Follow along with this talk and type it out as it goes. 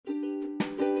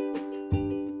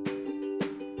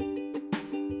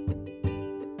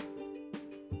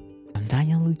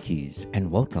Daniel Lucas,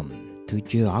 and welcome to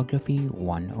Geography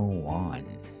 101.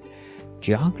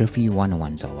 Geography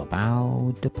 101 is all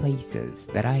about the places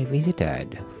that I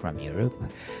visited from Europe,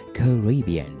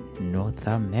 Caribbean, North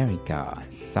America,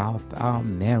 South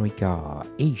America,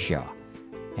 Asia,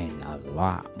 and a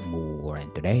lot more.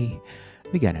 And today,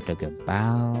 we're gonna talk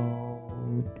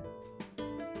about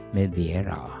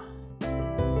Madeira.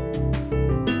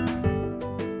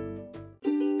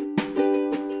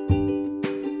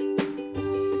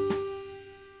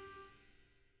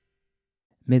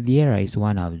 Madeira is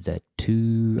one of the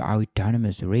two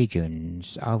autonomous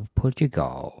regions of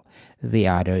Portugal. The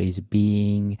other is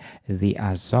being the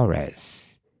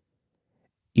Azores.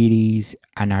 It is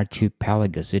an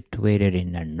archipelago situated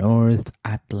in the North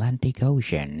Atlantic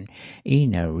Ocean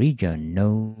in a region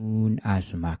known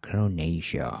as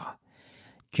Macaronesia,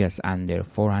 just under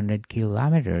 400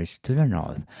 kilometers to the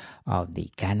north of the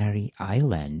Canary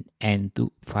Islands and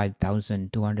to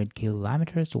 5,200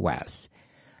 kilometers west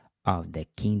of the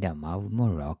Kingdom of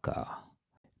Morocco.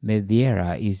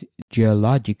 Madeira is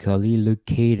geologically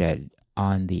located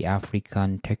on the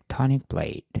African Tectonic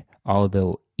Plate,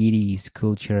 although it is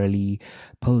culturally,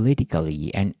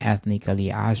 politically, and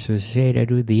ethnically associated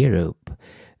with Europe,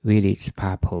 with its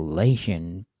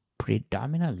population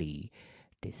predominantly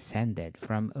descended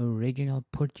from original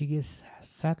Portuguese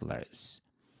settlers.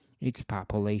 Its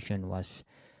population was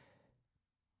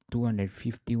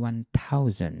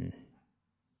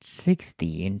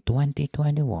 251,060 in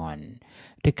 2021.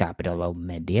 The capital of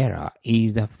Madeira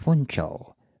is the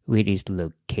Funchal, which is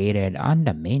located on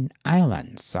the main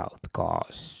island's south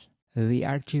coast. The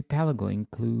archipelago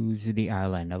includes the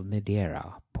island of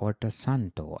Madeira, Porto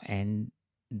Santo, and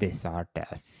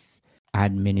Azores,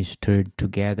 administered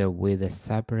together with a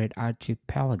separate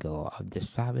archipelago of the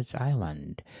Savage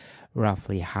Island.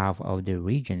 Roughly half of the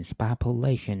region's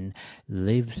population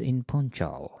lives in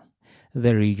Funchal.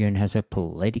 The region has a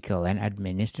political and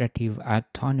administrative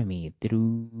autonomy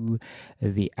through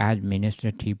the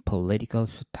Administrative Political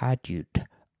Statute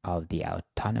of the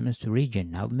Autonomous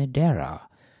Region of Madeira,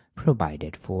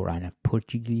 provided for on a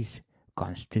Portuguese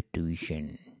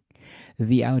constitution.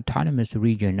 The autonomous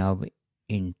region of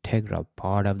integral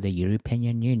part of the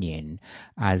European Union,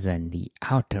 as in the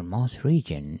outermost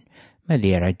region,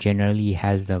 Madeira generally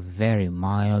has a very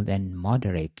mild and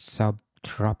moderate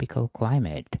subtropical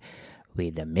climate,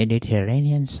 with the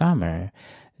Mediterranean summer,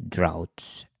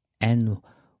 droughts, and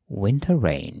winter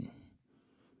rain.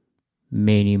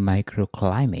 Many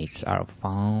microclimates are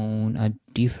found at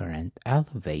different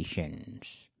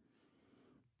elevations.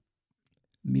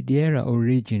 Madeira,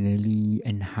 originally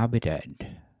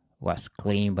inhabited, was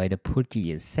claimed by the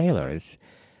Portuguese sailors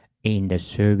in the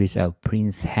service of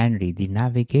Prince Henry the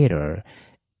Navigator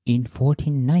in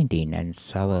 1419 and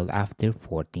settled after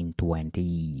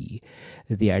 1420.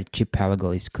 The archipelago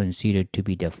is considered to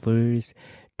be the first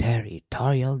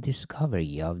territorial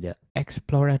discovery of the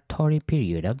exploratory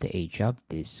period of the Age of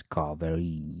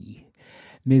Discovery.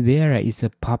 Madeira is a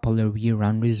popular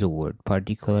year-round resort,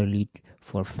 particularly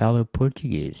for fellow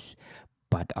Portuguese,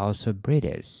 but also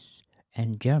British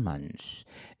and Germans.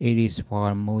 It is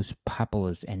far most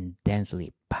populous and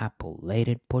densely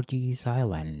populated Portuguese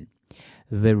island.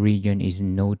 The region is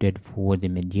noted for the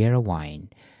Madeira wine,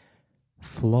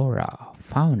 flora,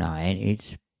 fauna, and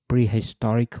its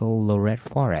prehistorical Lorette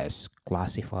Forest,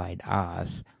 classified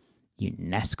as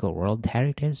UNESCO World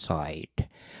Heritage Site.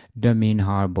 The main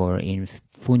harbor in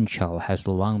Funchal has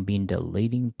long been the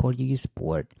leading Portuguese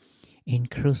port in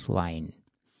cruise line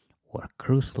or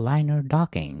cruise liner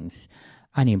dockings,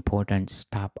 an important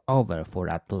stopover for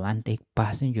Atlantic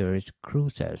passengers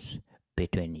cruises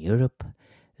between Europe,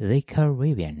 the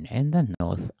Caribbean, and the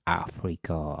North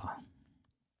Africa.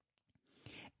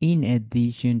 In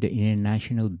addition, the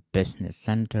International Business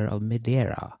Center of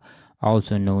Madeira,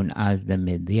 also known as the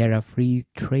Madeira Free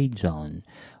Trade Zone,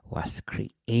 was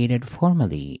created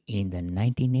formally in the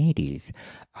 1980s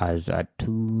as a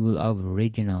tool of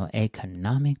regional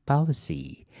economic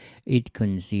policy. It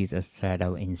consists of a set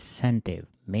of incentives,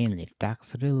 mainly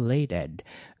tax-related,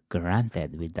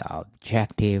 granted with the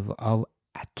objective of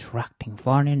attracting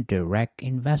foreign direct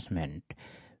investment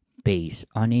based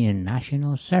on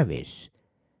international service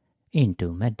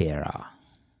into Madeira.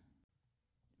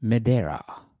 Madeira,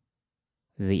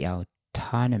 the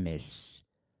autonomous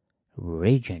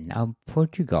region of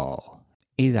Portugal,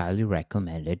 is highly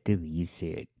recommended to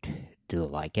visit. Do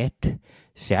like it,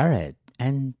 share it,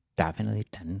 and definitely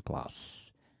 10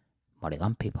 plus.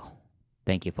 Morning, people.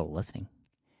 Thank you for listening,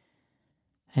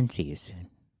 and see you soon.